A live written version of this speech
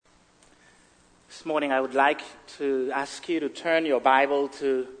This morning I would like to ask you to turn your Bible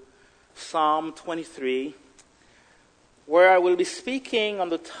to Psalm 23, where I will be speaking on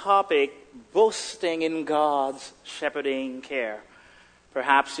the topic, boasting in God's shepherding care.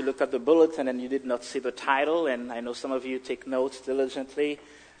 Perhaps you looked at the bulletin and you did not see the title, and I know some of you take notes diligently.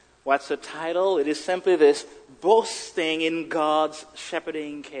 What's the title? It is simply this, boasting in God's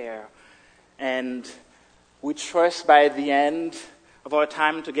shepherding care. And we trust by the end of our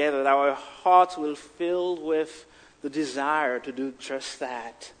time together that our hearts will fill with the desire to do just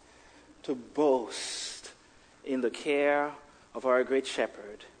that, to boast in the care of our great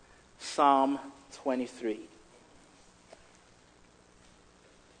shepherd. Psalm 23.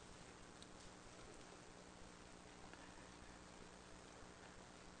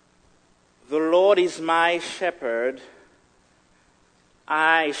 The Lord is my shepherd,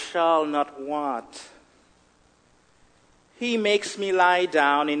 I shall not want. He makes me lie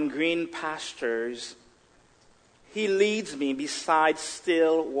down in green pastures. He leads me beside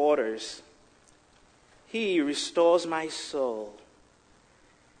still waters. He restores my soul.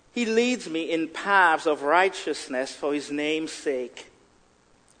 He leads me in paths of righteousness for his name's sake.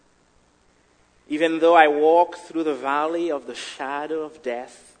 Even though I walk through the valley of the shadow of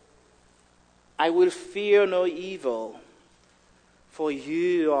death, I will fear no evil, for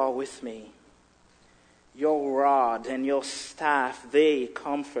you are with me. Your rod and your staff, they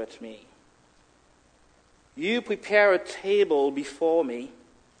comfort me. You prepare a table before me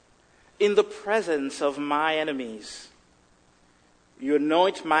in the presence of my enemies. You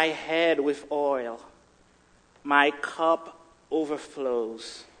anoint my head with oil. My cup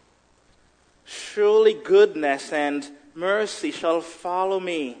overflows. Surely goodness and mercy shall follow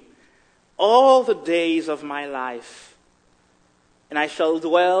me all the days of my life, and I shall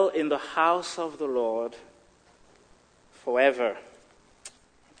dwell in the house of the Lord forever.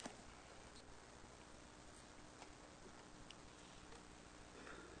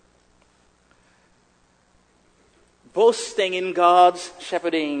 Boasting in God's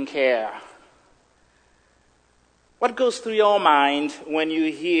shepherding care. What goes through your mind when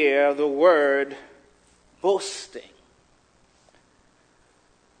you hear the word boasting?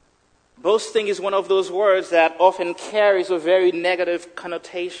 Boasting is one of those words that often carries a very negative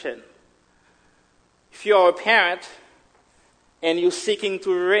connotation. If you're a parent and you're seeking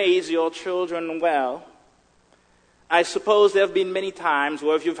to raise your children well, I suppose there have been many times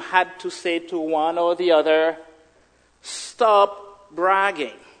where you've had to say to one or the other, stop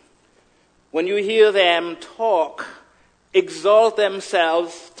bragging. When you hear them talk, exalt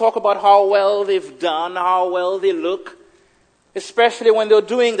themselves, talk about how well they've done, how well they look, especially when they're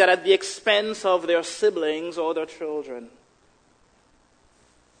doing that at the expense of their siblings or their children.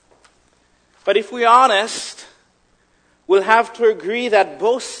 But if we're honest, we'll have to agree that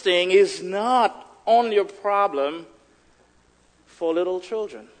boasting is not only a problem for little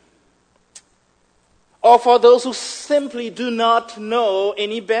children, or for those who simply do not know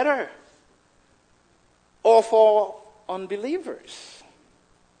any better, or for unbelievers,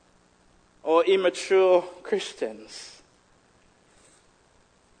 or immature Christians.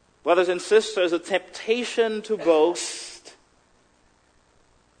 Brothers and sisters, the temptation to boast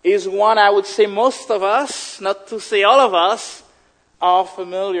is one I would say most of us, not to say all of us, are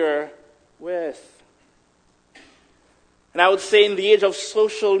familiar with. And I would say in the age of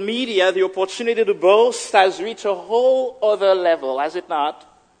social media, the opportunity to boast has reached a whole other level, has it not?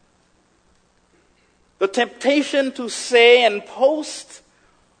 The temptation to say and post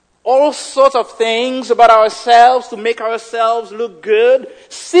all sorts of things about ourselves to make ourselves look good,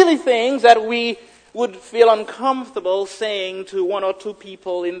 silly things that we would feel uncomfortable saying to one or two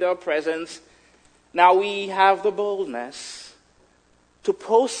people in their presence. Now we have the boldness to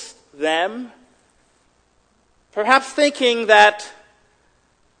post them, perhaps thinking that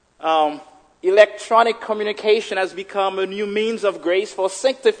electronic communication has become a new means of grace for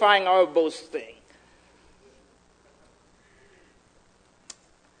sanctifying our boasting.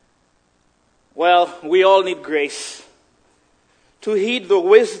 Well, we all need grace to heed the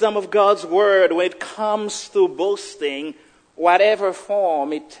wisdom of God's word when it comes to boasting, whatever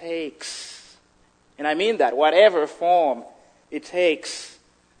form it takes. And I mean that, whatever form it takes.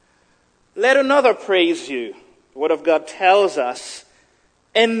 Let another praise you, the word of God tells us,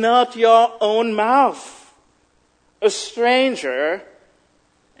 and not your own mouth, a stranger,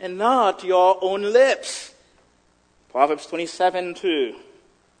 and not your own lips. Proverbs 27:2.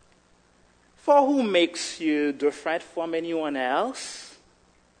 For who makes you different from anyone else?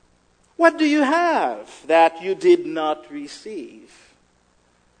 What do you have that you did not receive?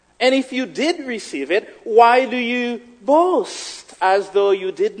 And if you did receive it, why do you boast as though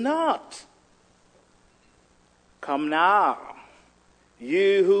you did not? Come now,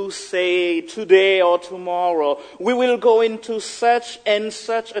 you who say today or tomorrow, we will go into such and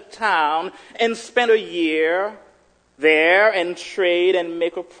such a town and spend a year there and trade and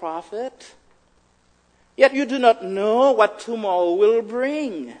make a profit. Yet you do not know what tomorrow will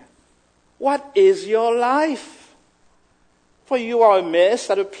bring. What is your life? For you are a mist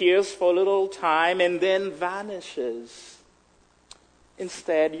that appears for a little time and then vanishes.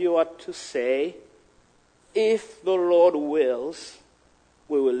 Instead, you ought to say, if the Lord wills,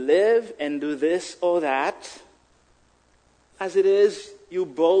 we will live and do this or that. As it is, you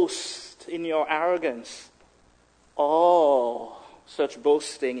boast in your arrogance. All such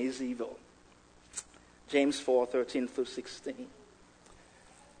boasting is evil. James 4:13-16.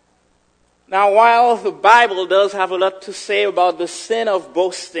 Now, while the Bible does have a lot to say about the sin of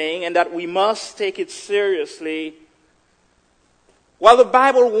boasting and that we must take it seriously, while the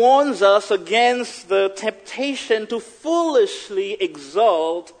Bible warns us against the temptation to foolishly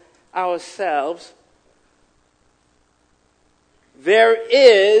exalt ourselves, there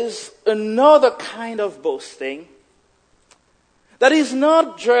is another kind of boasting that is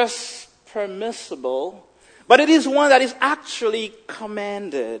not just permissible, but it is one that is actually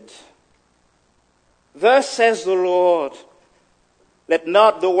commanded. Thus says the Lord, let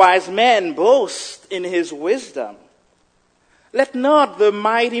not the wise man boast in his wisdom. Let not the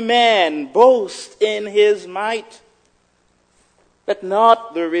mighty man boast in his might. Let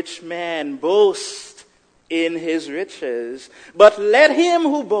not the rich man boast in his riches. But let him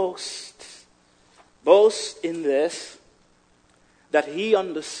who boasts, boast in this, that he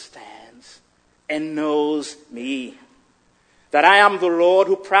understands and knows me, that I am the Lord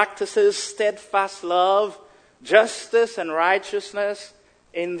who practices steadfast love, justice, and righteousness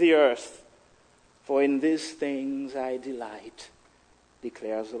in the earth. For in these things I delight,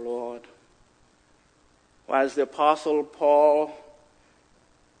 declares the Lord. As the Apostle Paul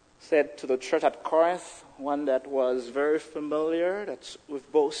said to the church at Corinth, one that was very familiar that's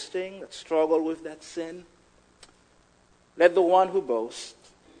with boasting, that struggled with that sin, let the one who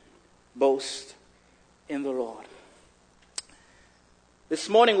boasts, boast in the Lord. This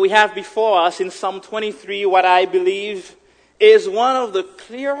morning we have before us in Psalm 23 what I believe is one of the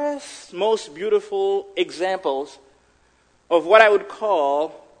clearest, most beautiful examples of what I would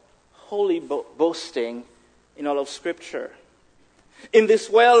call holy boasting in all of Scripture. In this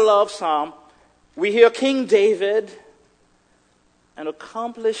well-loved psalm, we hear King David, an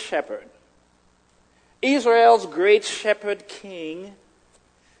accomplished shepherd, Israel's great shepherd king,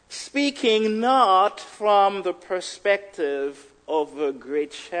 speaking not from the perspective of a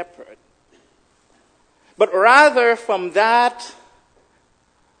great shepherd, but rather from that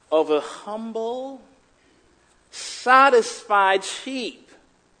of a humble, satisfied sheep,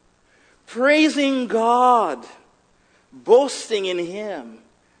 praising God, boasting in Him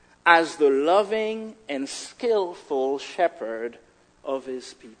as the loving and skillful shepherd of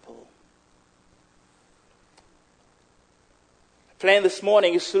His people. The plan this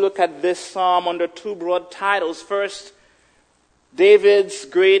morning is to look at this psalm under two broad titles. First, David's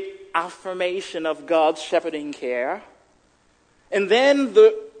great affirmation of God's shepherding care, and then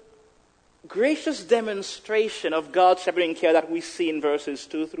the gracious demonstration of God's shepherding care that we see in verses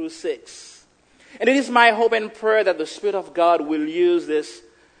 2 through 6. And it is my hope and prayer that the Spirit of God will use this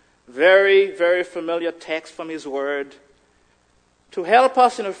very, very familiar text from His Word to help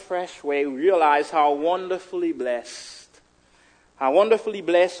us in a fresh way realize how wonderfully blessed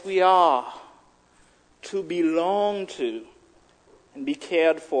we are to belong to and be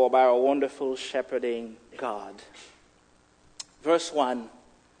cared for by our wonderful shepherding God. Verse 1,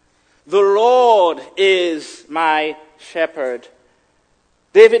 the Lord is my shepherd.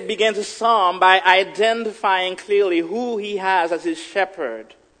 David begins his psalm by identifying clearly who he has as his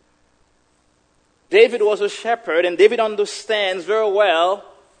shepherd. David was a shepherd, and David understands very well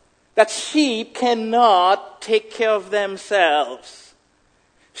that sheep cannot take care of themselves.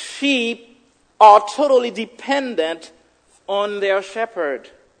 Sheep are totally dependent on their shepherd.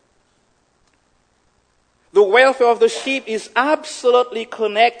 The welfare of the sheep is absolutely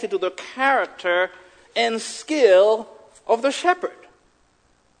connected to the character and skill of the shepherd.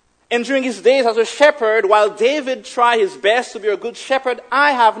 And during his days as a shepherd, while David tried his best to be a good shepherd,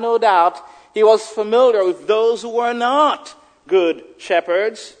 I have no doubt he was familiar with those who were not good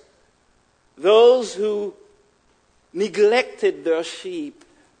shepherds, those who neglected their sheep,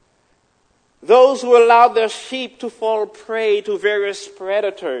 those who allowed their sheep to fall prey to various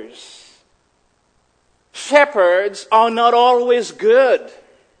predators. Shepherds are not always good,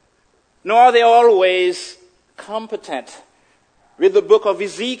 nor are they always competent. Read the book of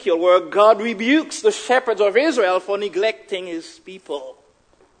Ezekiel, where God rebukes the shepherds of Israel for neglecting his people.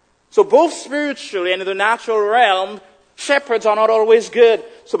 So both spiritually and in the natural realm, shepherds are not always good.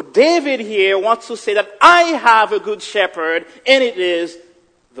 So David here wants to say that I have a good shepherd, and it is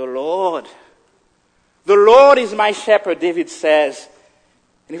the Lord. The Lord is my shepherd, David says.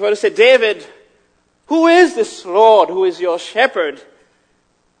 And if I were to say, David, who is this Lord who is your shepherd?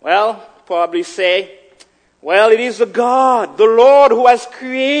 Well, probably say, well, it is the God, the Lord who has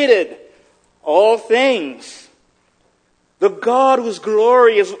created all things. The God whose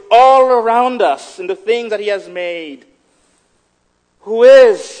glory is all around us in the things that he has made. Who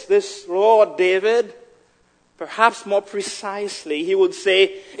is this Lord, David? Perhaps more precisely, he would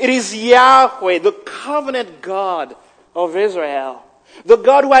say, it is Yahweh, the covenant God of Israel. The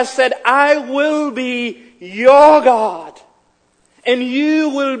God who has said, I will be your God, and you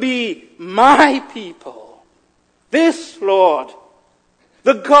will be my people. This Lord,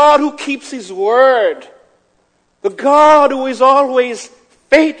 the God who keeps his word, the God who is always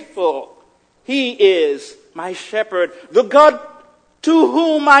faithful, he is my shepherd, the God to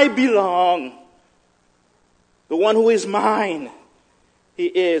whom I belong, the one who is mine, he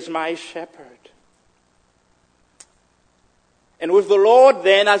is my shepherd. And with the Lord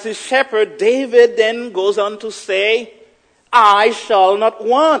then as his shepherd, David then goes on to say, I shall not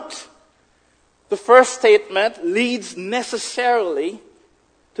want. The first statement leads necessarily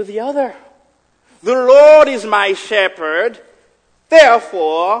to the other. The Lord is my shepherd,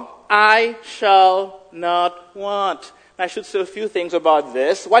 therefore I shall not want. I should say a few things about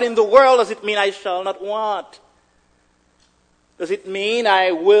this. What in the world does it mean I shall not want? Does it mean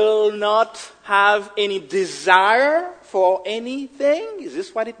I will not have any desire for anything? Is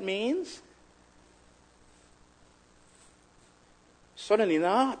this what it means? Certainly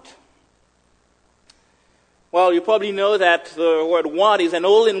not. Well, you probably know that the word want is an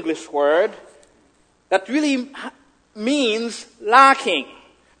old English word that really means lacking.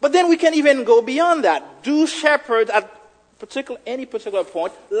 But then we can even go beyond that. Do shepherds at any particular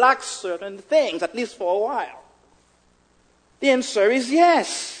point lack certain things, at least for a while? The answer is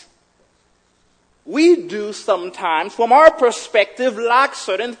yes. We do sometimes, from our perspective, lack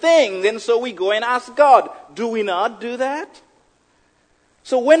certain things. And so we go and ask God, do we not do that?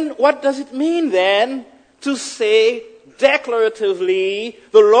 So what does it mean then to say declaratively,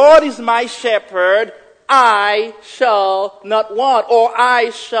 the Lord is my shepherd, I shall not want, or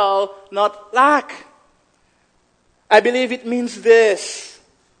I shall not lack? I believe it means this,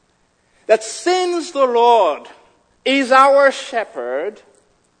 that since the Lord is our shepherd,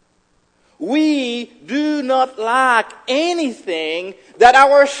 we do not lack anything that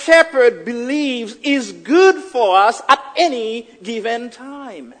our shepherd believes is good for us at any given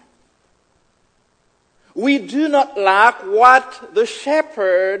time. We do not lack what the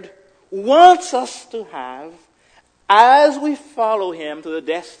shepherd wants us to have as we follow him to the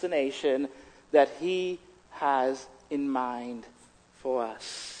destination that he has in mind for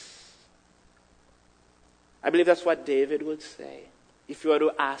us. I believe that's what David would say. If you were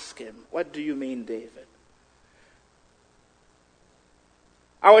to ask him, what do you mean, David?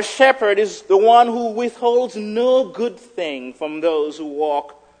 Our shepherd is the one who withholds no good thing from those who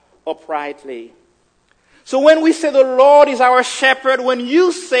walk uprightly. So when we say the Lord is our shepherd, when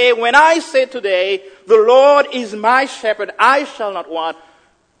I say today, the Lord is my shepherd, I shall not want,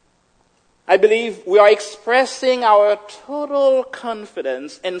 I believe we are expressing our total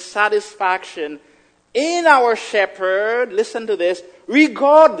confidence and satisfaction in our shepherd, listen to this,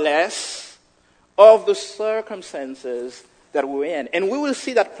 regardless of the circumstances that we're in. And we will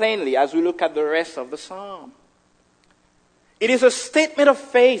see that plainly as we look at the rest of the psalm. It is a statement of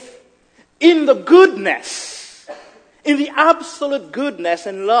faith in the goodness, in the absolute goodness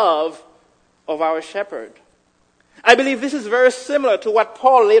and love of our shepherd. I believe this is very similar to what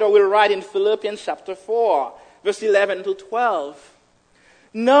Paul later will write in Philippians chapter 4, verse 11 to 12.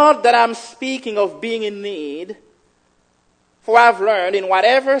 Not that I'm speaking of being in need, for I've learned in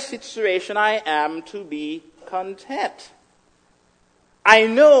whatever situation I am to be content. I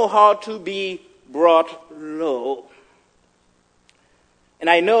know how to be brought low, and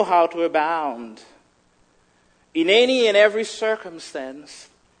I know how to abound. In any and every circumstance,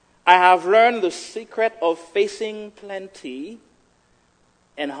 I have learned the secret of facing plenty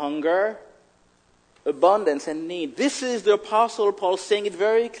and hunger, abundance and need. This is the Apostle Paul saying it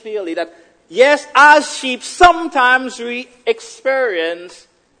very clearly that, yes, as sheep, sometimes we experience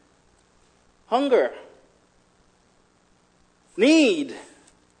hunger, need.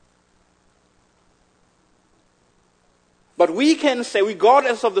 But we can say,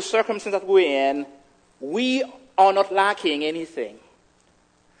 regardless of the circumstance that we're in, we are not lacking anything.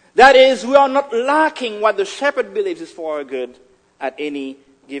 That is, we are not lacking what the shepherd believes is for our good at any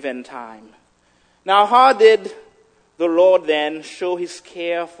given time. Now, how did the Lord then show his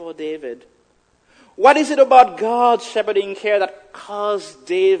care for David? What is it about God's shepherding care that caused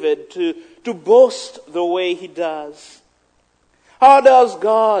David to boast the way he does? How does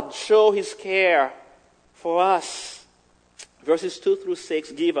God show his care for us? Verses 2 through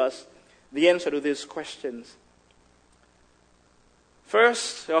 6 give us the answer to these questions.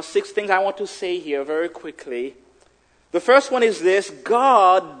 First, there are 6 things I want to say here very quickly. The first one is this: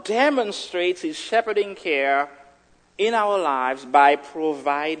 God demonstrates his shepherding care in our lives by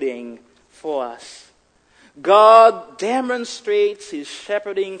providing for us. God demonstrates his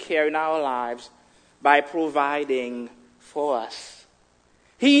shepherding care in our lives by providing for us.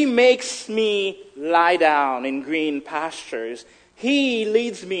 He makes me lie down in green pastures. He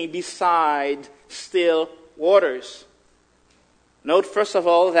leads me beside still waters. Note, first of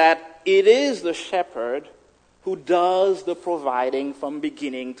all, that it is the shepherd who does the providing from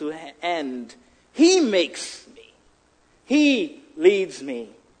beginning to end. He makes me. He leads me.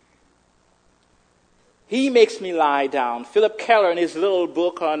 He makes me lie down. Philip Keller, in his little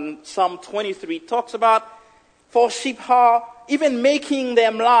book on Psalm 23, talks about for sheep how even making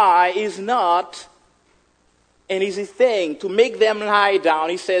them lie is not an easy thing. To make them lie down,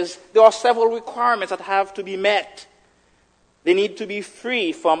 he says, there are several requirements that have to be met. They need to be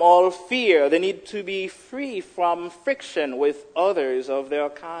free from all fear. They need to be free from friction with others of their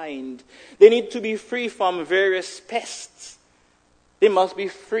kind. They need to be free from various pests. They must be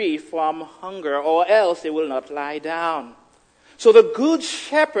free from hunger, or else they will not lie down. So the good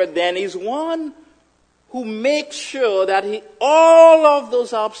shepherd then is one who makes sure that all of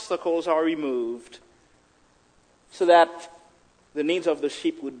those obstacles are removed so that the needs of the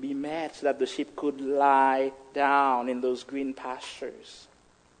sheep would be met, so that the sheep could lie down in those green pastures.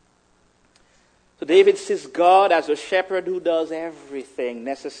 So David sees God as a shepherd who does everything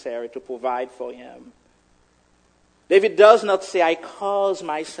necessary to provide for him. David does not say, I cause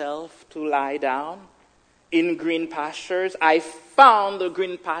myself to lie down in green pastures. I found the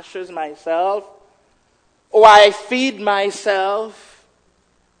green pastures myself. Or I lead myself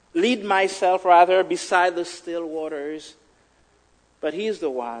beside the still waters. But he's the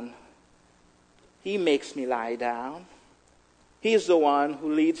one. He makes me lie down. He's the one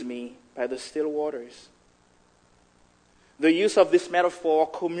who leads me by the still waters. The use of this metaphor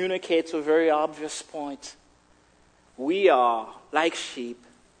communicates a very obvious point. We are, like sheep,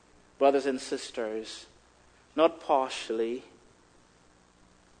 brothers and sisters, not partially,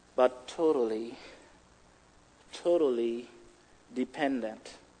 but totally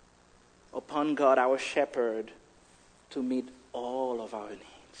dependent upon God, our shepherd, to meet all of our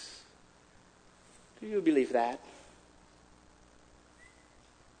needs. Do you believe that?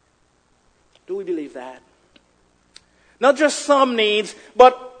 Do we believe that? Not just some needs,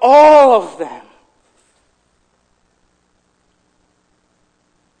 but all of them.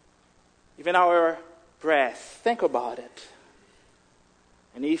 Even our breath, think about it.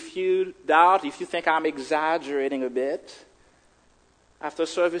 And if you doubt, if you think I'm exaggerating a bit, after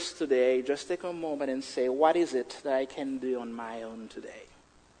service today, just take a moment and say, what is it that I can do on my own today?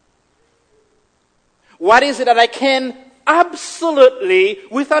 What is it that I can absolutely,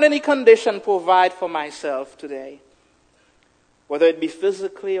 without any condition, provide for myself today? Whether it be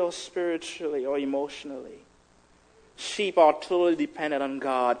physically or spiritually or emotionally. Sheep are totally dependent on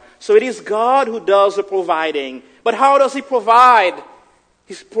God. So it is God who does the providing. But how does he provide?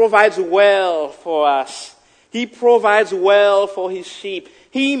 He provides well for us. He provides well for his sheep.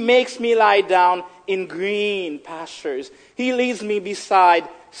 He makes me lie down in green pastures. He leads me beside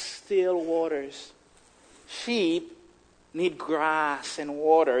still waters. Sheep need grass and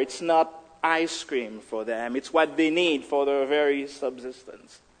water. It's not ice cream for them. It's what they need for their very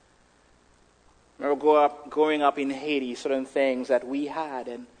subsistence. I remember growing up in Haiti, certain things that we had,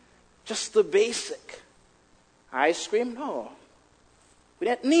 and just the basic. Ice cream? No. We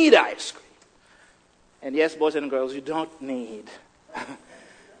didn't need ice cream. And yes, boys and girls, you don't need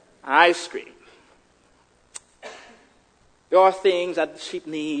ice cream. There are things that sheep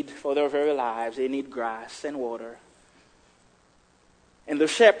need for their very lives. They need grass and water. And the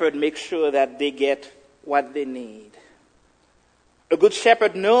shepherd makes sure that they get what they need. A good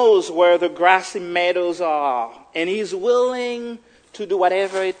shepherd knows where the grassy meadows are, and he's willing to do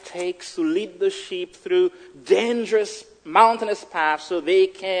whatever it takes to lead the sheep through dangerous mountainous paths so they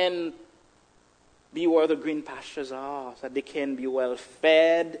can be where the green pastures are, so that they can be well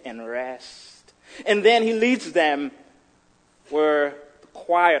fed and rest. And then he leads them where the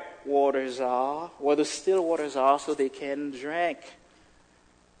quiet waters are, where the still waters are, so they can drink.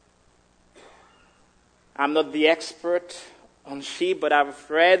 I'm not the expert on sheep, but I've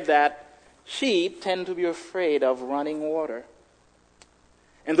read that sheep tend to be afraid of running water.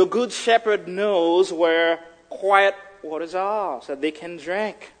 And the good shepherd knows where quiet waters are, so they can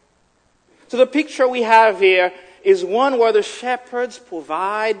drink. So the picture we have here is one where the shepherds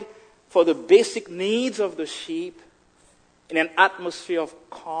provide for the basic needs of the sheep in an atmosphere of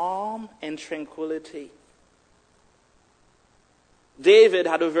calm and tranquility. David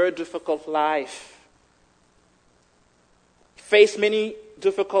had a very difficult life. He faced many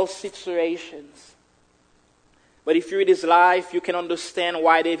difficult situations. But if you read his life, you can understand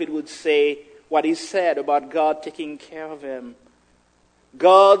why David would say what he said about God taking care of him.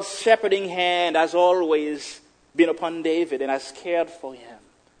 God's shepherding hand has always been upon David and has cared for him.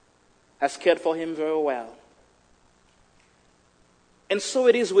 Has cared for him very well. And so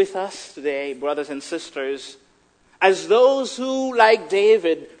it is with us today, brothers and sisters, as those who, like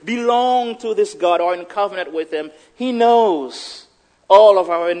David, belong to this God or in covenant with him. He knows all of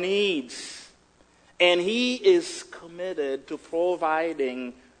our needs. And he is committed to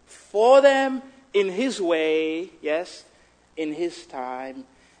providing for them in his way, yes, in his time.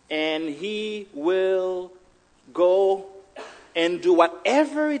 And he will go and do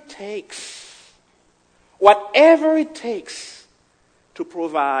whatever it takes to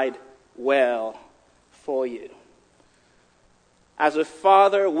provide well for you. As a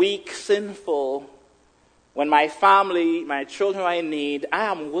father, weak, sinful, when my family, my children are in need, I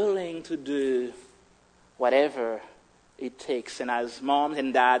am willing to do whatever it takes. And as moms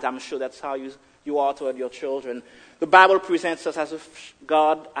and dads, I'm sure that's how you are toward your children. The Bible presents us as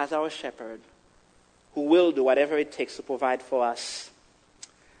God as our shepherd, who will do whatever it takes to provide for us.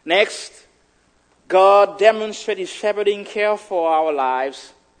 Next, God demonstrates his shepherding care for our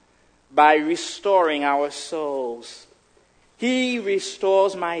lives by restoring our souls. He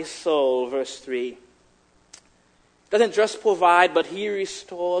restores my soul, verse 3. Doesn't just provide, but he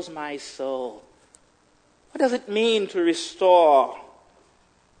restores my soul. What does it mean to restore?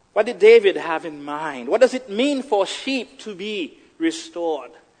 What did David have in mind? What does it mean for sheep to be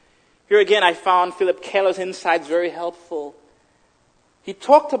restored? Here again, I found Philip Keller's insights very helpful. He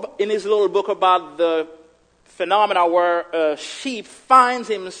talked in his little book about the phenomena where a sheep finds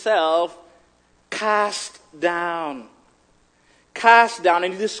himself cast down. Cast down,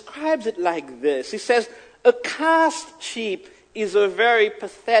 and he describes it like this. He says, a cast sheep is a very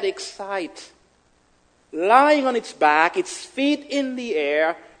pathetic sight. Lying on its back, its feet in the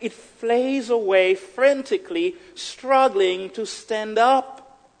air, it flays away frantically, struggling to stand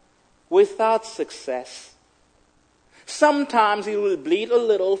up without success. Sometimes it will bleat a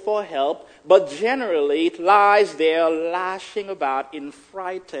little for help, but generally it lies there lashing about in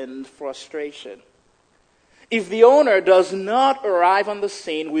frightened frustration. If the owner does not arrive on the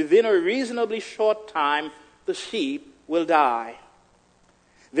scene within a reasonably short time, the sheep will die.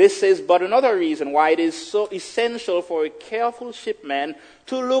 This is but another reason why it is so essential for a careful sheepman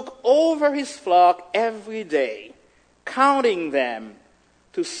to look over his flock every day, counting them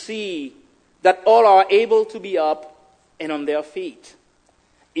to see that all are able to be up and on their feet.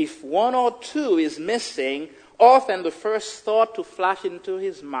 If one or two is missing, often the first thought to flash into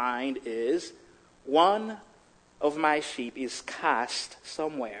his mind is, one of my sheep is cast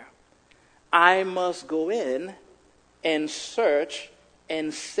somewhere. I must go in and search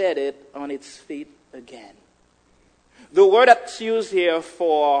and set it on its feet again. The word that's used here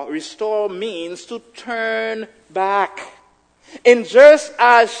for restore means to turn back. And just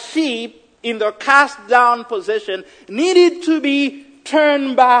as sheep in their cast down position needed to be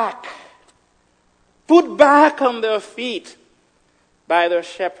turned back, put back on their feet by their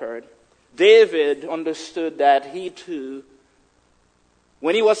shepherd, David understood that he too,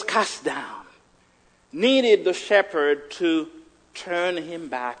 when he was cast down, needed the shepherd to turn him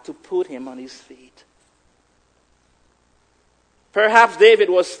back, to put him on his feet. Perhaps David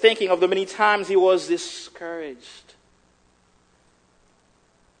was thinking of the many times he was discouraged.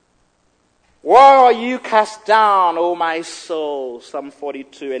 Why are you cast down, O my soul? Psalm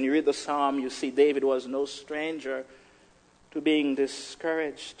 42. And you read the psalm, you see David was no stranger to being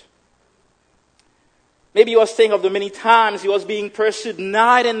discouraged. Maybe he was thinking of the many times he was being pursued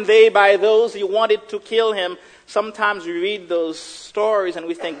night and day by those who wanted to kill him. Sometimes we read those stories and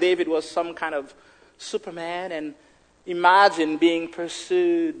we think David was some kind of Superman, and imagine being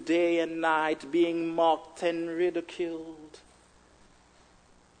pursued day and night, being mocked and ridiculed.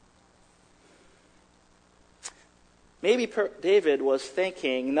 Maybe David was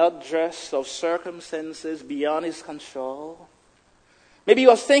thinking not just of circumstances beyond his control, Maybe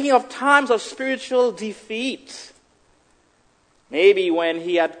you're thinking of times of spiritual defeat. Maybe when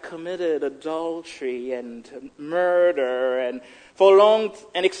he had committed adultery and murder and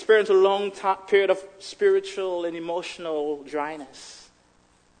experienced a long period of spiritual and emotional dryness.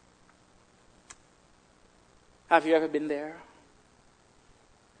 Have you ever been there?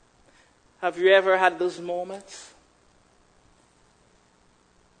 Have you ever had those moments?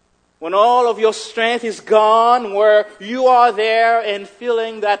 When all of your strength is gone, where you are there and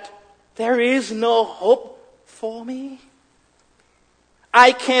feeling that there is no hope for me.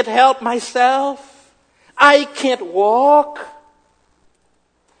 I can't help myself. I can't walk.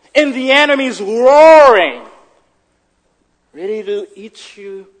 And the enemy's roaring, ready to eat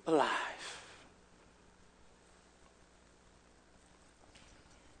you alive.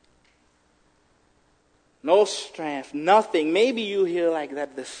 No strength, nothing. Maybe you hear like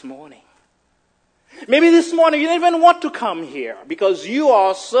that this morning. Maybe this morning you didn't even want to come here because you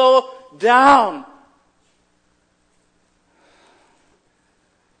are so down.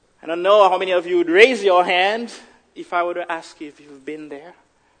 I don't know how many of you would raise your hand if I were to ask you if you've been there.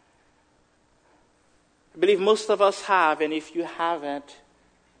 I believe most of us have, and if you haven't,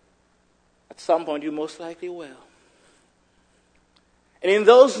 at some point you most likely will. And in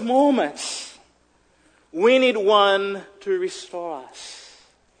those moments, we need one to restore us.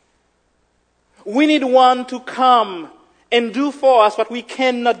 We need one to come and do for us what we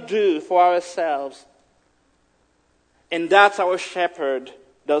cannot do for ourselves. And that's our shepherd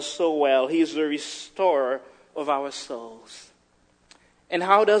does so well. He is the restorer of our souls. And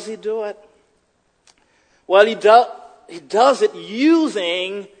how does he do it? Well, he does it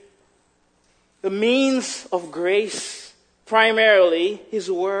using the means of grace, primarily his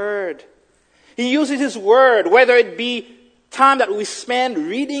word. He uses his word, whether it be time that we spend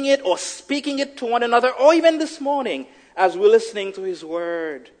reading it or speaking it to one another, or even this morning as we're listening to his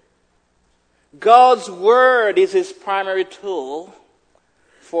word. God's word is his primary tool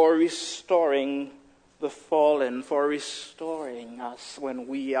for restoring the fallen, for restoring us when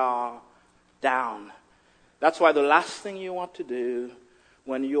we are down. That's why the last thing you want to do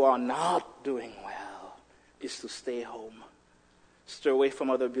when you are not doing well is to stay home. Stay away from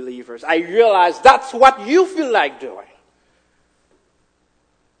other believers. I realize that's what you feel like doing.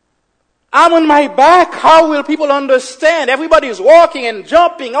 I'm on my back. How will people understand? Everybody's walking and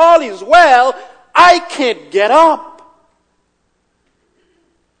jumping. All is well. I can't get up.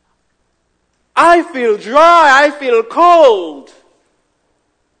 I feel dry. I feel cold.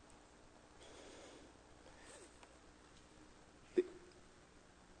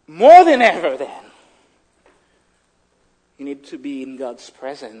 More than ever then, you need to be in God's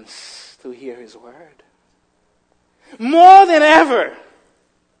presence to hear his word. More than ever.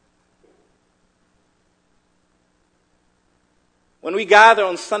 When we gather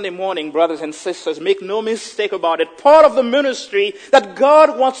on Sunday morning, brothers and sisters, make no mistake about it, part of the ministry that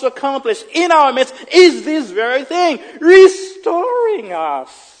God wants to accomplish in our midst is this very thing, restoring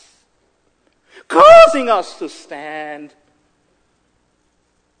us, causing us to stand.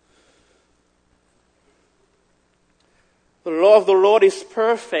 The law of the Lord is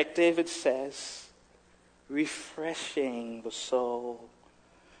perfect, David says, refreshing the soul.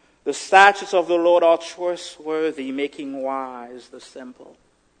 The statutes of the Lord are trustworthy, making wise the simple.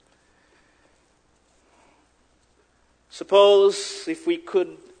 Suppose if we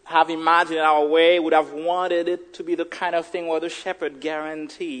could have imagined our way, would have wanted it to be the kind of thing where the shepherd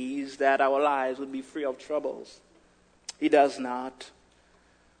guarantees that our lives would be free of troubles. He does not.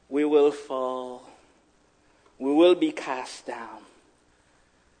 We will fall. We will be cast down.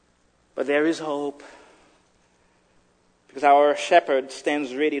 But there is hope. Because our shepherd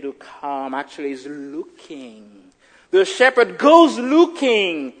stands ready to come. Actually, is looking. The shepherd goes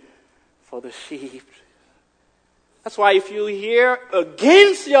looking for the sheep. That's why if you hear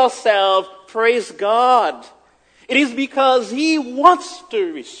against yourself, praise God. It is because he wants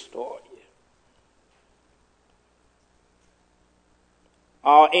to restore you.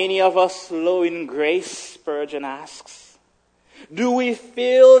 Are any of us low in grace? Spurgeon asks. Do we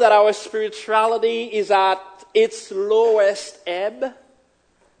feel that our spirituality is at its lowest ebb?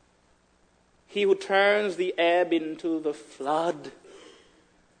 He who turns the ebb into the flood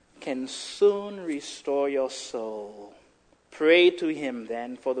can soon restore your soul. Pray to him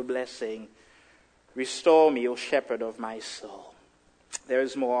then for the blessing. Restore me, O shepherd of my soul. There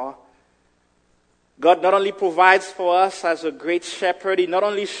is more. God not only provides for us as a great shepherd, he not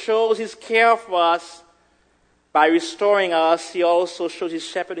only shows his care for us by restoring us, he also shows his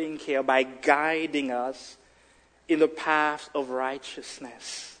shepherding care by guiding us in the path of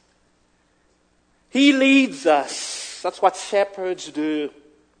righteousness. He leads us. That's what shepherds do.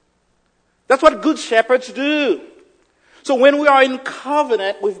 That's what good shepherds do. So when we are in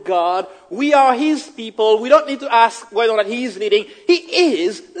covenant with God, we are His people. We don't need to ask whether or not He is leading. He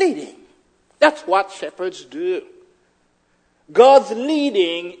is leading. That's what shepherds do. God's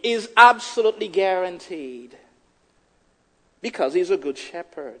leading is absolutely guaranteed because He's a good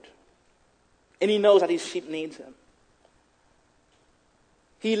shepherd. And He knows that His sheep needs Him.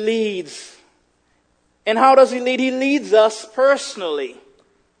 He leads. And how does He lead? He leads us personally.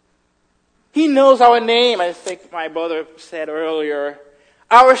 He knows our name. I think my brother said earlier.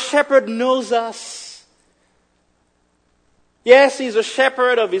 Our shepherd knows us. Yes, He's a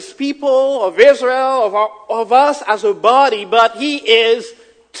shepherd of His people, of Israel, of us as a body, but He is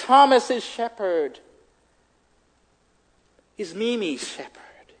Thomas's shepherd. He's Mimi's shepherd.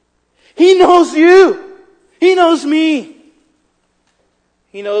 He knows you. He knows me.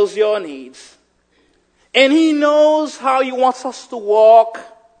 He knows your needs. And He knows how He wants us to walk.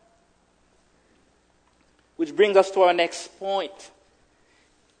 Which brings us to our next point.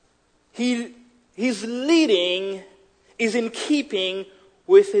 His leading is in keeping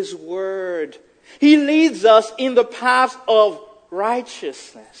with His word. He leads us in the path of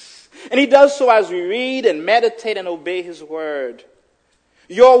righteousness. And He does so as we read and meditate and obey His word.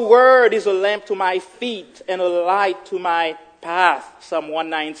 Your word is a lamp to my feet and a light to my path. Psalm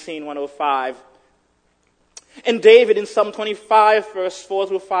 119, 105. And David in Psalm 25, verse 4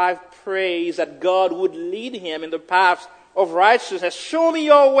 through 5, prays that God would lead him in the paths of righteousness. Show me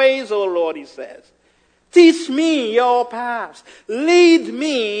your ways, O Lord, he says. Teach me your paths. Lead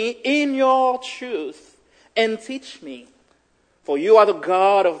me in your truth and teach me. For you are the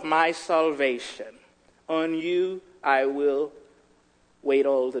God of my salvation. On you I will wait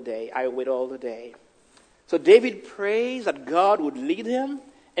all the day. I wait all the day. So David prays that God would lead him.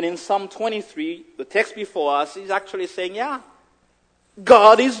 And in Psalm 23, the text before us, he's actually saying, yeah,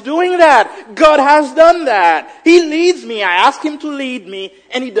 God is doing that. God has done that. He leads me. I ask Him to lead me,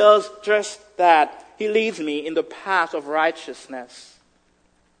 and He does just that. He leads me in the path of righteousness.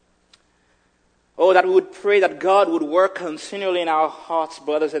 Oh, that we would pray that God would work continually in our hearts,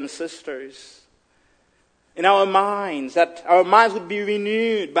 brothers and sisters. In our minds, that our minds would be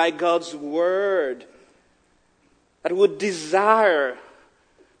renewed by God's word. That we would desire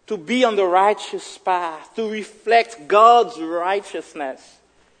to be on the righteous path, to reflect God's righteousness.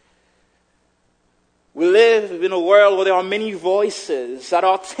 We live in a world where there are many voices that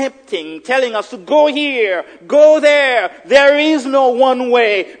are tempting, telling us to go here, go there. There is no one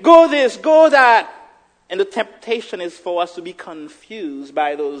way. Go this, go that. And the temptation is for us to be confused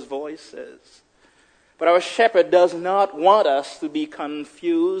by those voices. But our shepherd does not want us to be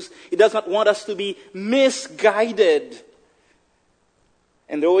confused. He does not want us to be misguided.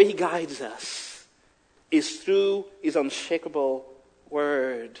 And the way He guides us is through His unshakable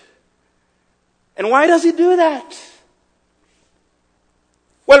word. And why does He do that?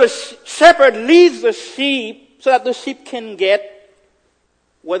 Well, the shepherd leads the sheep so that the sheep can get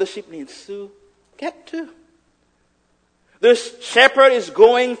where the sheep needs to get to. The shepherd is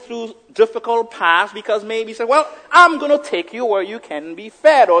going through difficult paths because maybe he said, well, I'm going to take you where you can be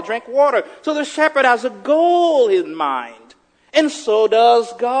fed or drink water. So the shepherd has a goal in mind. And so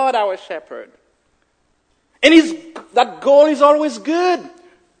does God, our shepherd. And that goal is always good.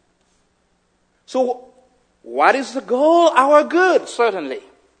 So what is the goal? Our good, certainly.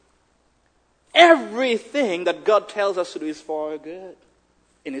 Everything that God tells us to do is for our good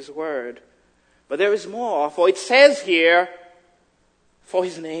in His word. But there is more. For it says here, for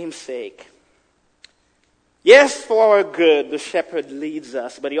His name's sake. Yes, for our good, the shepherd leads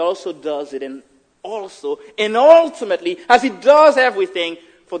us, but He also does it and ultimately, as He does everything,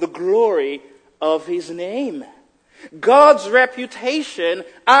 for the glory of His name. God's reputation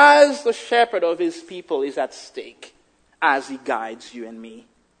as the shepherd of His people is at stake as He guides you and me.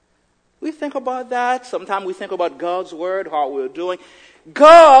 We think about that. Sometimes we think about God's word, how we're doing.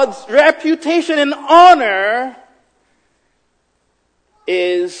 God's reputation and honor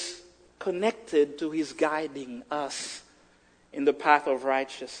is connected to His guiding us in the path of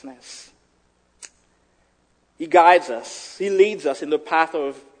righteousness. He guides us. He leads us in the path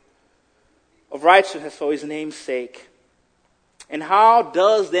of righteousness for His name's sake. And how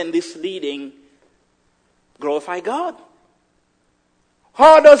does then this leading glorify God?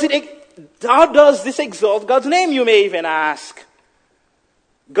 How does this exalt God's name, you may even ask?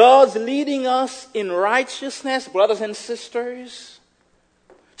 God's leading us in righteousness, brothers and sisters.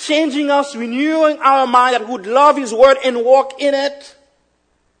 Changing us, renewing our mind that we would love His word and walk in it.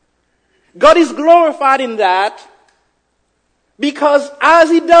 God is glorified in that Because as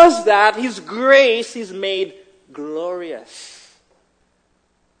he does that, his grace is made glorious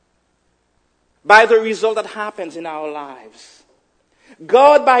by the result that happens in our lives.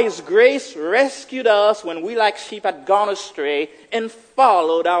 God, by his grace, rescued us when we like sheep had gone astray and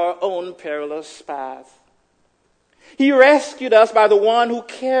followed our own perilous path. He rescued us by the one who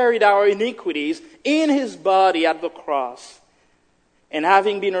carried our iniquities in his body at the cross. And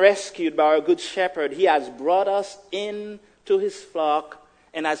having been rescued by our good shepherd, he has brought us into his flock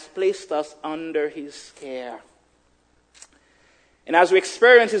and has placed us under his care. And as we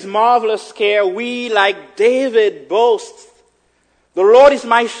experience his marvelous care, we, like David, boast, "The Lord is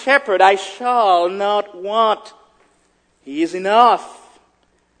my shepherd, I shall not want. He is enough.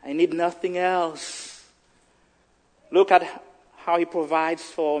 I need nothing else. Look at how he provides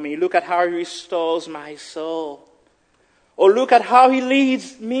for me. Look at how he restores my soul. Or look at how he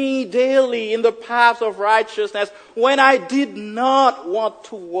leads me daily in the paths of righteousness when I did not want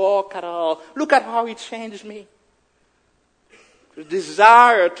to walk at all. Look at how he changed me. The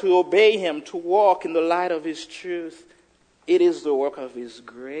desire to obey him, to walk in the light of his truth. It is the work of his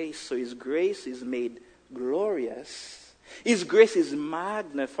grace. So his grace is made glorious. His grace is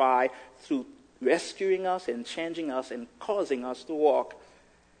magnified through rescuing us and changing us and causing us to walk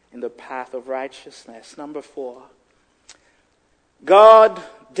in the path of righteousness. Number 4. God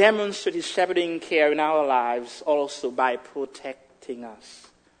demonstrates his shepherding care in our lives also by protecting us.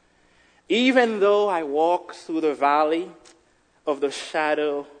 Even though I walk through the valley of the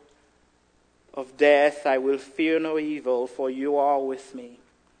shadow of death, I will fear no evil, for you are with me.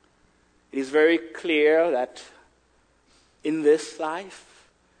 It is very clear that in this life,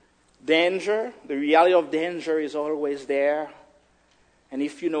 danger, the reality of danger is always there. And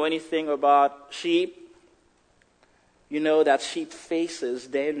if you know anything about sheep, you know that sheep faces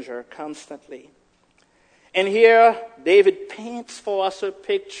danger constantly. And here, David paints for us a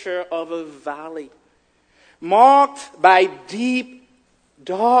picture of a valley marked by deep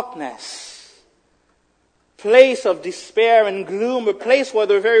darkness, place of despair and gloom, a place where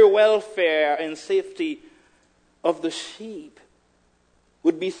the very welfare and safety of the sheep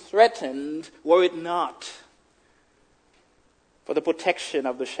would be threatened were it not for the protection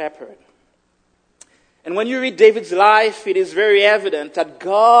of the shepherd. And when you read David's life, it is very evident that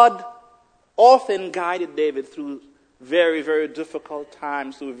God often guided David through very, very difficult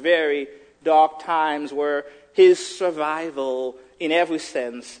times, through very dark times where his survival in every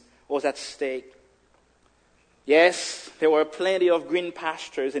sense was at stake. Yes, there were plenty of green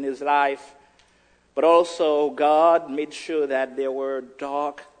pastures in his life, but also God made sure that there were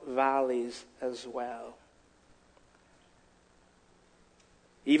dark valleys as well.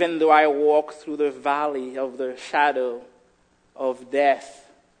 Even though I walk through the valley of the shadow of death,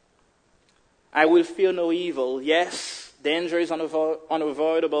 I will fear no evil. Yes, danger is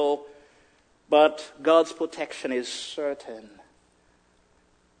unavoidable, but God's protection is certain.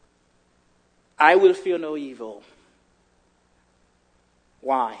 I will fear no evil.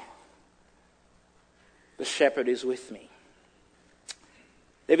 Why? The shepherd is with me.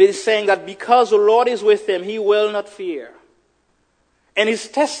 David is saying that because the Lord is with him, he will not fear. And his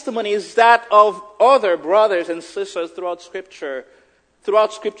testimony is that of other brothers and sisters throughout Scripture.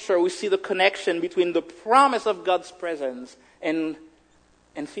 Throughout Scripture, we see the connection between the promise of God's presence and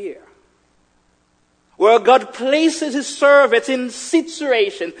fear. Where God places his servants in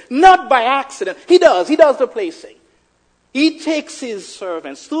situations, not by accident. He does the placing. He takes his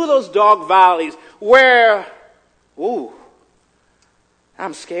servants through those dark valleys where,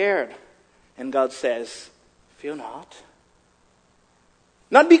 I'm scared. And God says, fear not.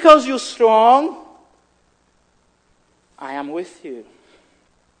 Not because you're strong. I am with you.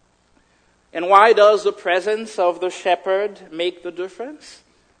 And why does the presence of the shepherd make the difference?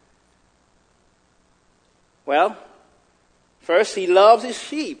 Well, first, he loves his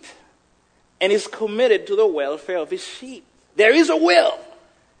sheep and is committed to the welfare of his sheep. There is a will.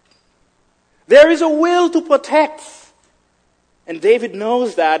 There is a will to protect. And David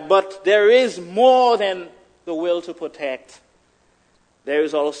knows that, but there is more than the will to protect. There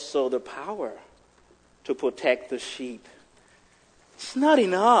is also the power to protect the sheep. It's not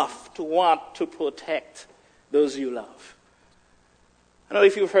enough to want to protect those you love. I don't know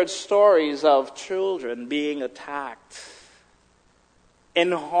if you've heard stories of children being attacked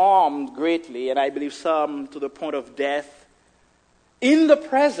and harmed greatly, and I believe some to the point of death, in the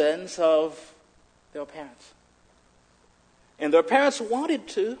presence of their parents. And their parents wanted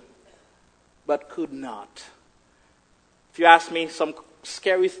to, but could not. If you ask me some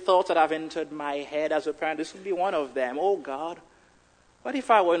scary thoughts that have entered my head as a parent, this would be one of them. Oh God, what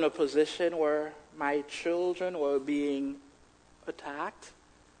if I were in a position where my children were being attacked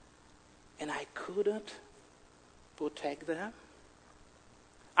and I couldn't protect them?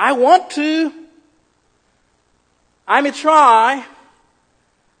 I want to. I may try,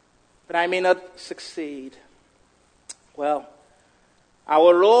 but I may not succeed. Well,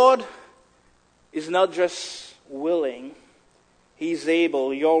 our Lord is not just willing, He's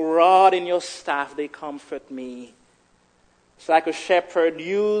able. Your rod and your staff, they comfort me. It's like a shepherd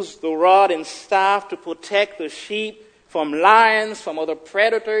used the rod and staff to protect the sheep from lions, from other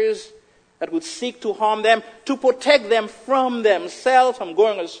predators that would seek to harm them, to protect them from themselves, from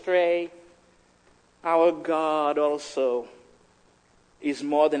going astray. Our God also is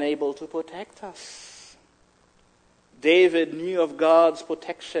more than able to protect us. David knew of God's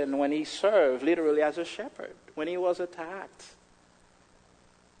protection when he served, literally as a shepherd, when he was attacked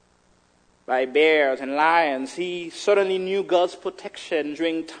by bears and lions. He certainly knew God's protection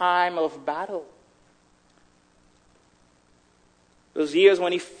during time of battle. Those years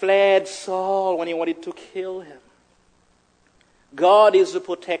when he fled Saul, when he wanted to kill him. God is the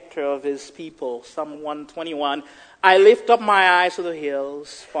protector of his people. Psalm 121, I lift up my eyes to the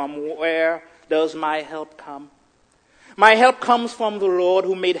hills. From where does my help come? My help comes from the Lord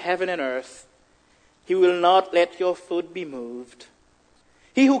who made heaven and earth. He will not let your foot be moved.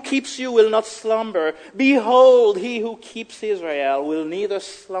 He who keeps you will not slumber. Behold, he who keeps Israel will neither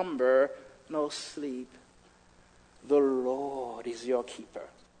slumber nor sleep. The Lord is your keeper.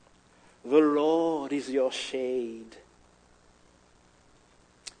 The Lord is your shade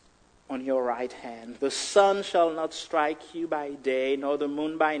on your right hand. The sun shall not strike you by day, nor the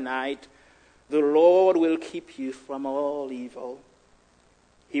moon by night. The Lord will keep you from all evil.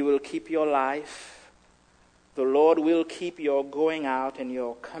 He will keep your life. The Lord will keep your going out and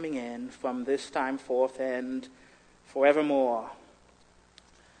your coming in from this time forth and forevermore.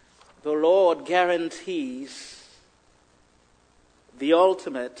 The Lord guarantees the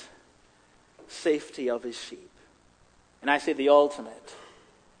ultimate safety of his sheep. And I say the ultimate,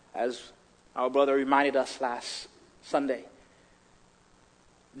 as our brother reminded us last Sunday.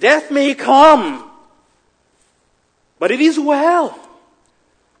 Death may come, but it is well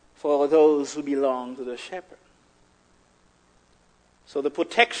for those who belong to the shepherd. So the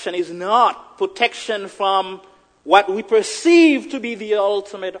protection is not protection from what we perceive to be the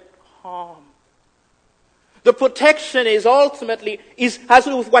ultimate harm. The protection is ultimately, has to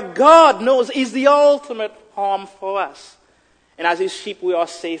do with what God knows is the ultimate harm for us. And as his sheep, we are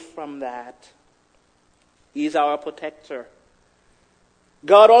safe from that. He is our protector.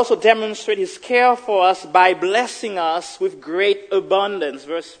 God also demonstrates his care for us by blessing us with great abundance.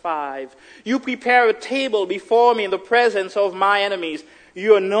 Verse 5. You prepare a table before me in the presence of my enemies.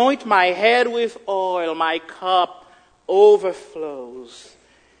 You anoint my head with oil. My cup overflows.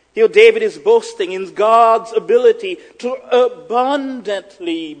 Here David is boasting in God's ability to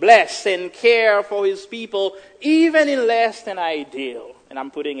abundantly bless and care for his people, even in less than ideal, and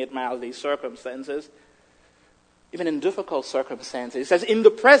I'm putting it mildly, circumstances. Even in difficult circumstances. He says, in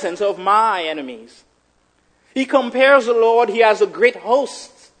the presence of my enemies. He compares the Lord, he has a great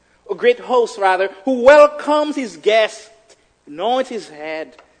host, who welcomes his guests, anoints his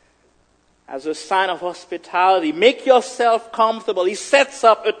head as a sign of hospitality. Make yourself comfortable. He sets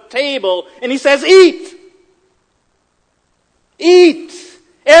up a table and he says, eat. Eat.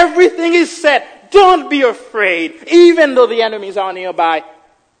 Everything is set. Don't be afraid. Even though the enemies are nearby,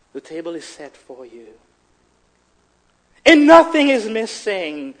 the table is set for you. And nothing is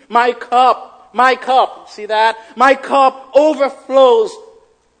missing. My cup, see that? My cup overflows.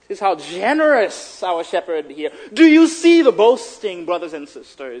 This is how generous our shepherd here. Do you see the boasting, brothers and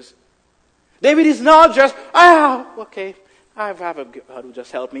sisters? David is not just, I have a God who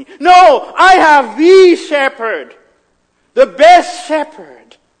just helped me. No, I have the shepherd, the best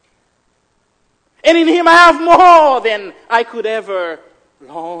shepherd. And in him I have more than I could ever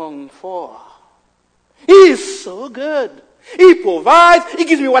long for. He is so good. He provides. He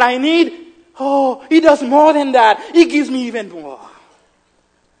gives me what I need. Oh, he does more than that. He gives me even more.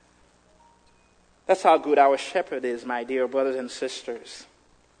 That's how good our shepherd is, my dear brothers and sisters.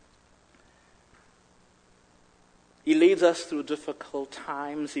 He leads us through difficult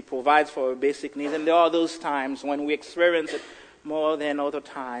times. He provides for our basic needs. And there are those times when we experience it more than other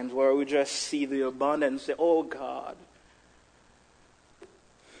times where we just see the abundance. Say, oh God.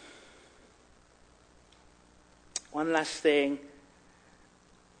 One last thing.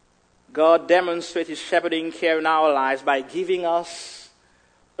 God demonstrates his shepherding care in our lives by giving us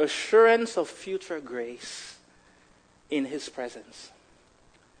assurance of future grace in his presence.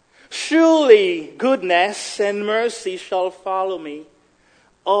 Surely goodness and mercy shall follow me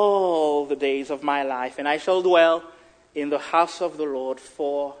all the days of my life, and I shall dwell in the house of the Lord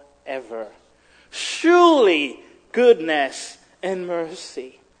forever. Surely goodness and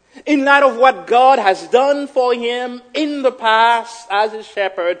mercy. In light of what God has done for him in the past as his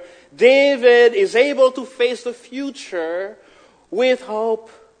shepherd, David is able to face the future with hope.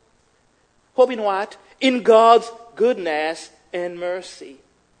 Hope in what? In God's goodness and mercy.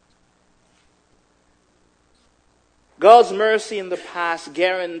 God's mercy in the past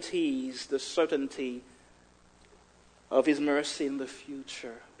guarantees the certainty of his mercy in the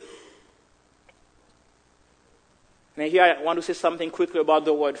future. Now here I want to say something quickly about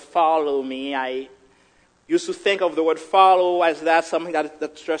the word follow me. I used to think of the word follow as that something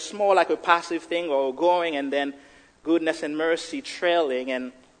that's just more like a passive thing or going, and then goodness and mercy trailing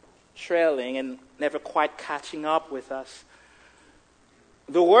and never quite catching up with us.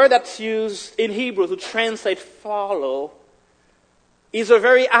 The word that's used in Hebrew to translate follow is a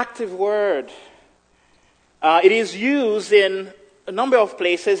very active word. It is used in a number of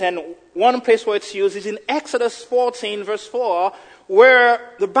places, and one place where it's used is in Exodus 14, verse 4,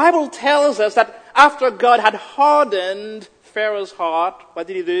 where the Bible tells us that after God had hardened Pharaoh's heart, what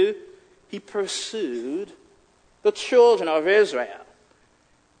did he do? He pursued the children of Israel.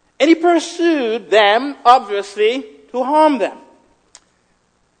 And he pursued them, obviously, to harm them.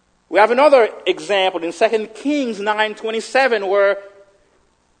 We have another example in 2 Kings 9:27, where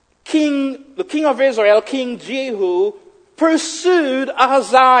the king of Israel, King Jehu, pursued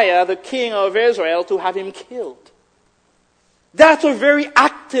Ahaziah, the king of Israel, to have him killed. That's a very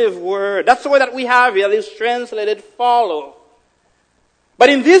active word. That's the word that we have here. It's translated follow. But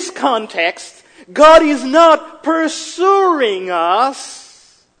in this context, God is not pursuing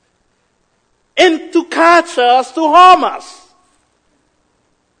us and to catch us, to harm us.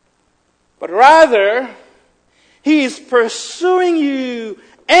 But rather, he is pursuing you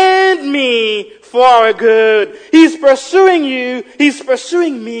and me for our good. He's pursuing you, he's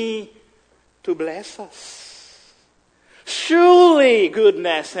pursuing me to bless us. Surely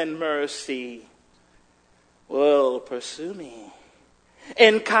goodness and mercy will pursue me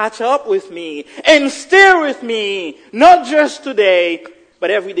and catch up with me and stay with me, not just today,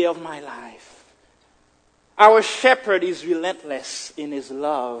 but every day of my life. Our shepherd is relentless in his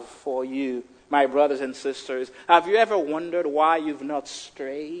love for you, my brothers and sisters. Have you ever wondered why you've not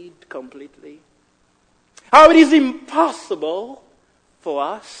strayed completely? How it is impossible for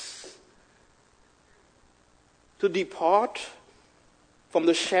us to depart from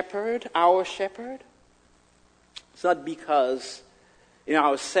the shepherd, our shepherd? It's not because in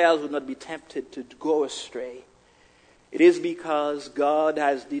ourselves would not be tempted to go astray. It is because God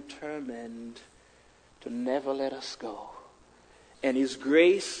has determined to never let us go. And his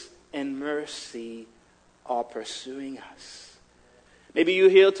grace and mercy are pursuing us. Maybe you're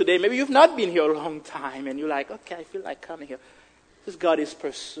here today, maybe you've not been here a long time, and you're like, okay, I feel like coming here. This God is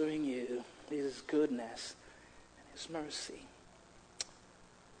pursuing you. His goodness and his mercy.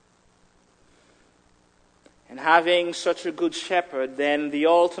 And having such a good shepherd, then the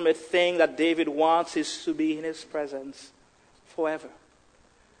ultimate thing that David wants is to be in his presence forever.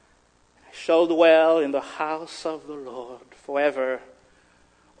 I shall dwell in the house of the Lord forever.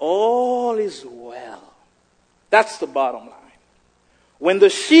 All is well. That's the bottom line. When the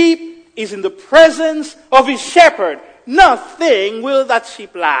sheep is in the presence of his shepherd, nothing will that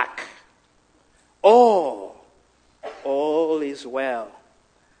sheep lack. All is well.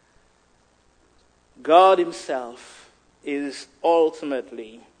 God himself is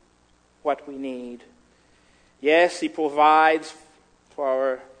ultimately what we need. Yes, he provides for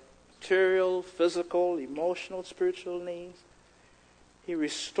our material, physical, emotional, spiritual needs. He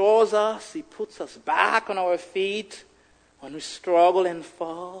restores us. He puts us back on our feet when we struggle and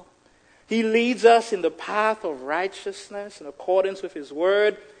fall. He leads us in the path of righteousness in accordance with his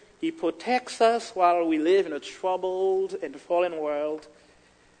word. He protects us while we live in a troubled and fallen world.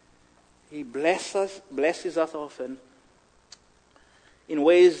 He blesses us often in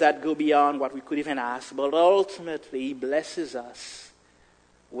ways that go beyond what we could even ask. But ultimately, he blesses us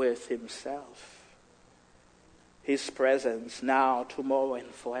with himself. His presence now, tomorrow, and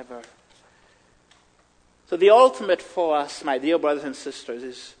forever. So the ultimate for us, my dear brothers and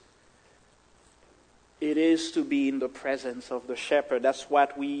sisters, is to be in the presence of the shepherd. That's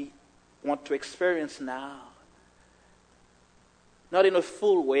what we want to experience now. Not in a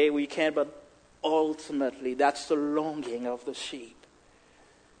full way we can, but ultimately that's the longing of the sheep.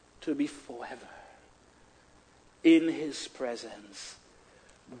 To be forever in his presence,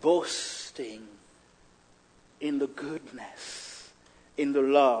 boasting in the goodness, in the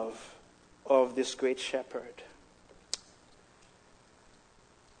love of this great shepherd.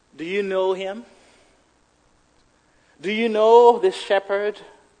 Do you know him? Do you know this shepherd?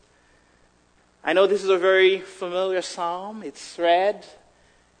 I know this is a very familiar psalm. It's read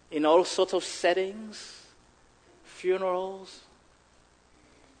in all sorts of settings, funerals,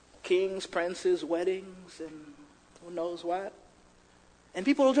 kings, princes, weddings, and who knows what. And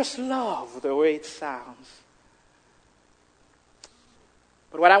people just love the way it sounds.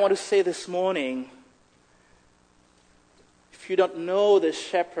 But what I want to say this morning, if you don't know the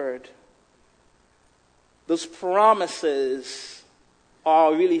shepherd, those promises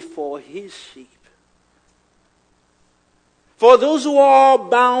are really for his sheep. For those who are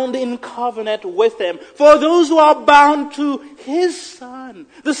bound in covenant with him. For those who are bound to his son,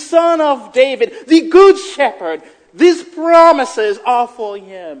 the son of David, the good shepherd. These promises are for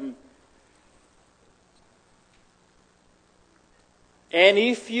him. And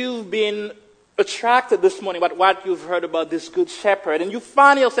if you've been attracted this morning by what you've heard about this good shepherd, and you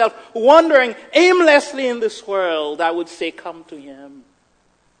find yourself wandering aimlessly in this world, I would say come to him.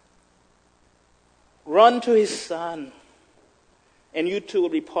 Run to his son. And you too will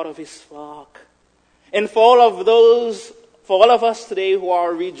be part of his flock. And for all of us today who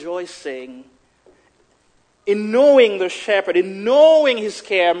are rejoicing in knowing the shepherd, in knowing his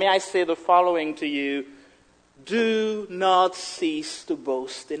care, may I say the following to you: do not cease to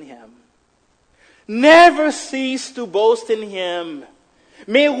boast in him. Never cease to boast in him.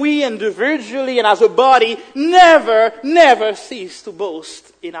 May we individually and as a body never cease to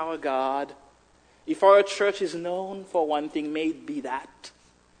boast in our God. If our church is known for one thing, may it be that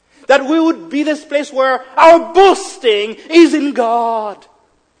we would be this place where our boasting is in God.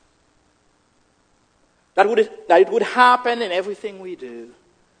 That it would happen in everything we do.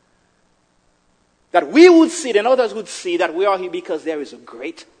 That we would see it and others would see that we are here because there is a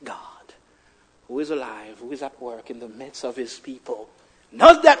great God who is alive, who is at work in the midst of his people.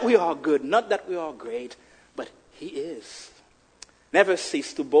 Not that we are good, not that we are great, but he is. Never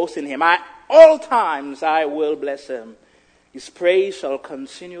cease to boast in him. All times I will bless him. His praise shall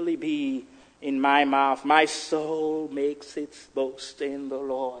continually be in my mouth. My soul makes its boast in the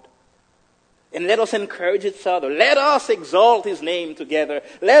Lord. And let us encourage each other. Let us exalt his name together.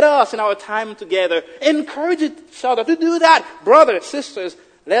 Let us, in our time together, encourage each other to do that. Brothers, sisters,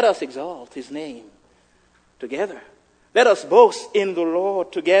 let us exalt his name together. Let us boast in the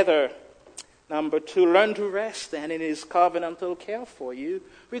Lord together. Number 2, learn to rest and in his covenantal care for you,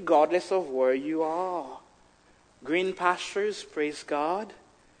 regardless of where you are. Green pastures, praise God.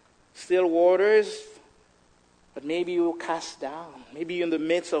 Still waters, but maybe you're cast down. Maybe you're in the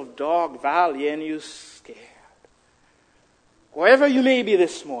midst of dark valley and you're scared. Wherever you may be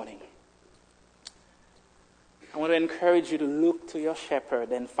this morning, I want to encourage you to look to your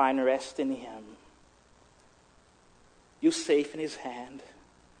shepherd and find rest in him. You're safe in his hand.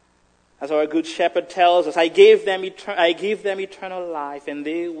 As our good shepherd tells us, I give them eternal life, and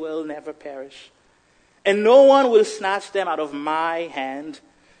they will never perish. And no one will snatch them out of my hand.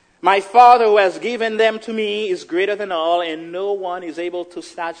 My Father who has given them to me is greater than all, and no one is able to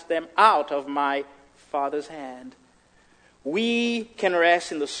snatch them out of my Father's hand. We can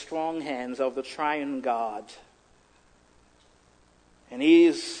rest in the strong hands of the triune God. And he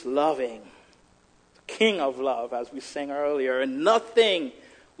is loving, the King of love, as we sang earlier, and nothing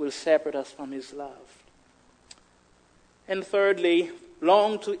will separate us from his love. And thirdly,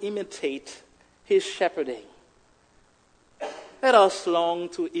 long to imitate his shepherding. Let us long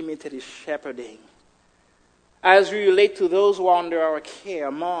to imitate his shepherding. As we relate to those who are under our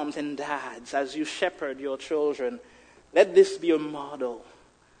care, moms and dads, as you shepherd your children, let this be a model.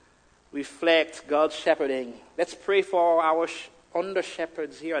 Reflect God's shepherding. Let's pray for our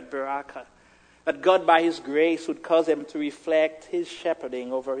under-shepherds here at Baraka, that God, by his grace, would cause them to reflect his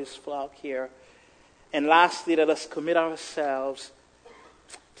shepherding over his flock here. And lastly, let us commit ourselves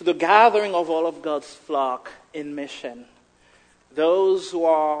to the gathering of all of God's flock in mission. Those who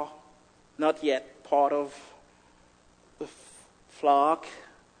are not yet part of the flock,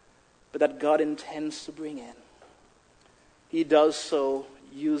 but that God intends to bring in. He does so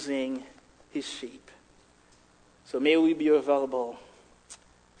using his sheep. So may we be available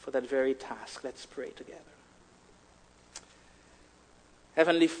for that very task. Let's pray together.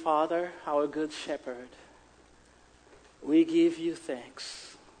 Heavenly Father, our good shepherd, we give you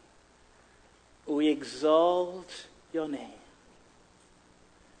thanks. We exalt your name.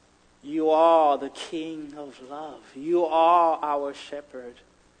 You are the King of love. You are our shepherd.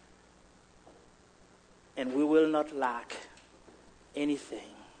 And we will not lack anything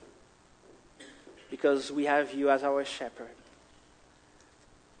because we have you as our shepherd.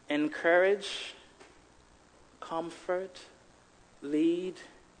 Encourage, comfort, lead,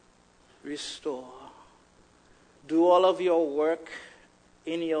 restore. do all of your work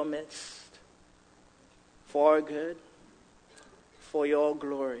in your midst for our good, for your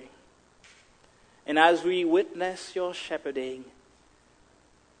glory. And as we witness your shepherding,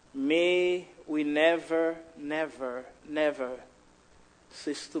 may we never, never, never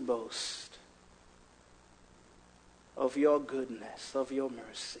cease to boast of your goodness, of your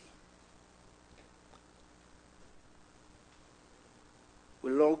mercy.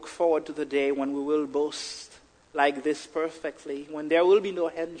 We look forward to the day when we will boast like this perfectly, when there will be no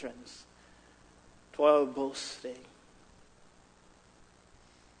hindrance to our boasting.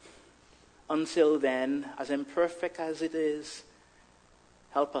 Until then, as imperfect as it is,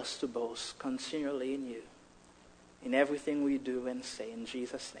 help us to boast continually in you, in everything we do and say. In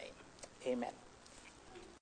Jesus' name, amen.